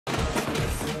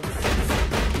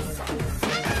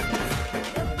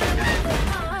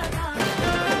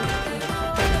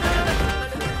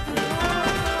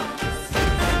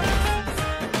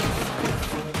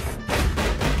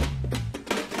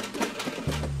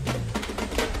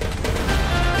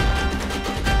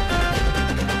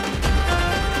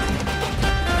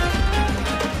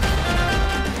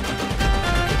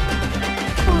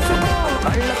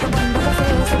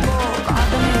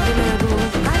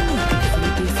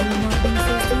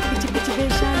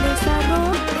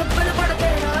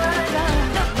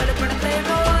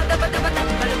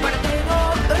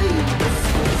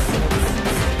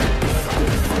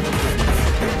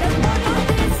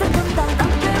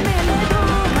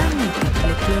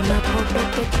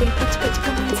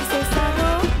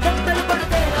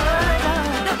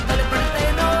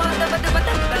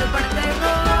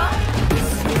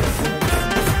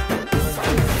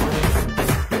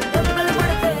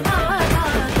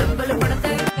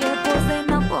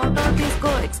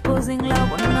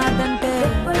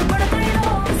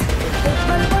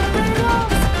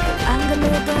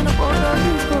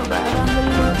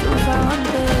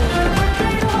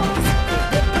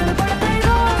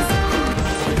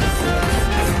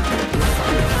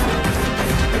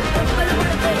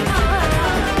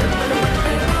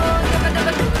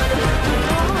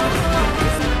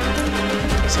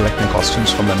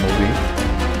from the movie.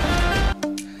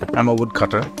 I'm a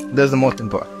woodcutter. There's the most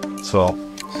important. So,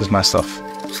 this is my stuff.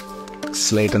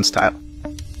 Slate and style.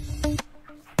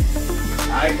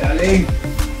 Hi, darling.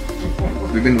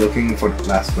 We've been working for the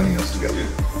last 20 years together.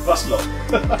 First love.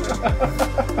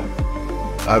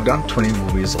 I've done 20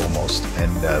 movies almost,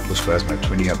 and Pushpa is my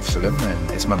 20th film,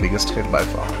 and it's my biggest hit by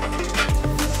far.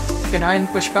 You know, in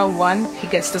Pushpa 1, he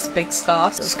gets this big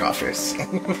scar. Scarface.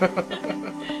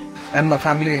 And my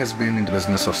family has been in the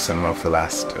business of cinema for the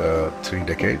last 3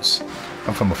 decades.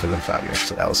 I'm from a film family,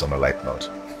 so that was on a light note.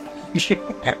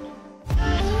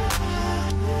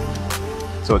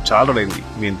 So చాలా రోజులైంది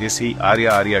నేను తీసి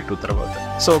ఆర్యా 2 తర్వాత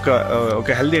so ఒక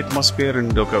healthy atmosphere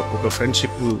and ఒక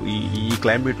friendship ఈ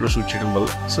climate లో shoot చేయడం వల్ల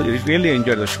so really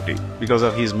enjoy the shooting because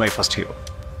of he's my first hero.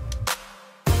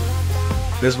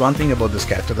 There's one thing about this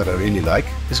character that I really like.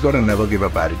 He's got a never give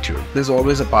up attitude. There's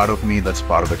always a part of me that's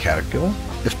part of the character.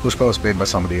 If Pushpa was played by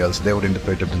somebody else, they would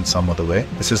interpret it in some other way.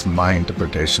 This is my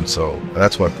interpretation, so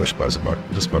that's what Pushpa is about,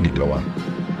 this particular one.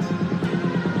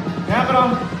 Camera,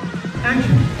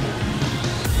 action.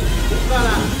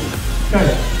 Cut.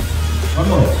 One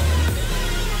more.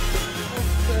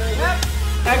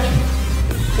 Action.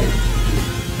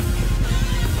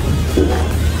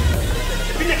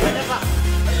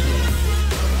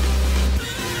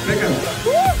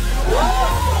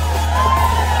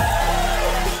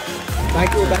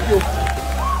 Thank you.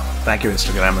 Thank you,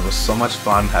 Instagram. It was so much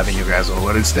fun having you guys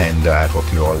over. And I hope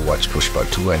you all watch Pushpa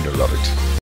 2 and you'll love it.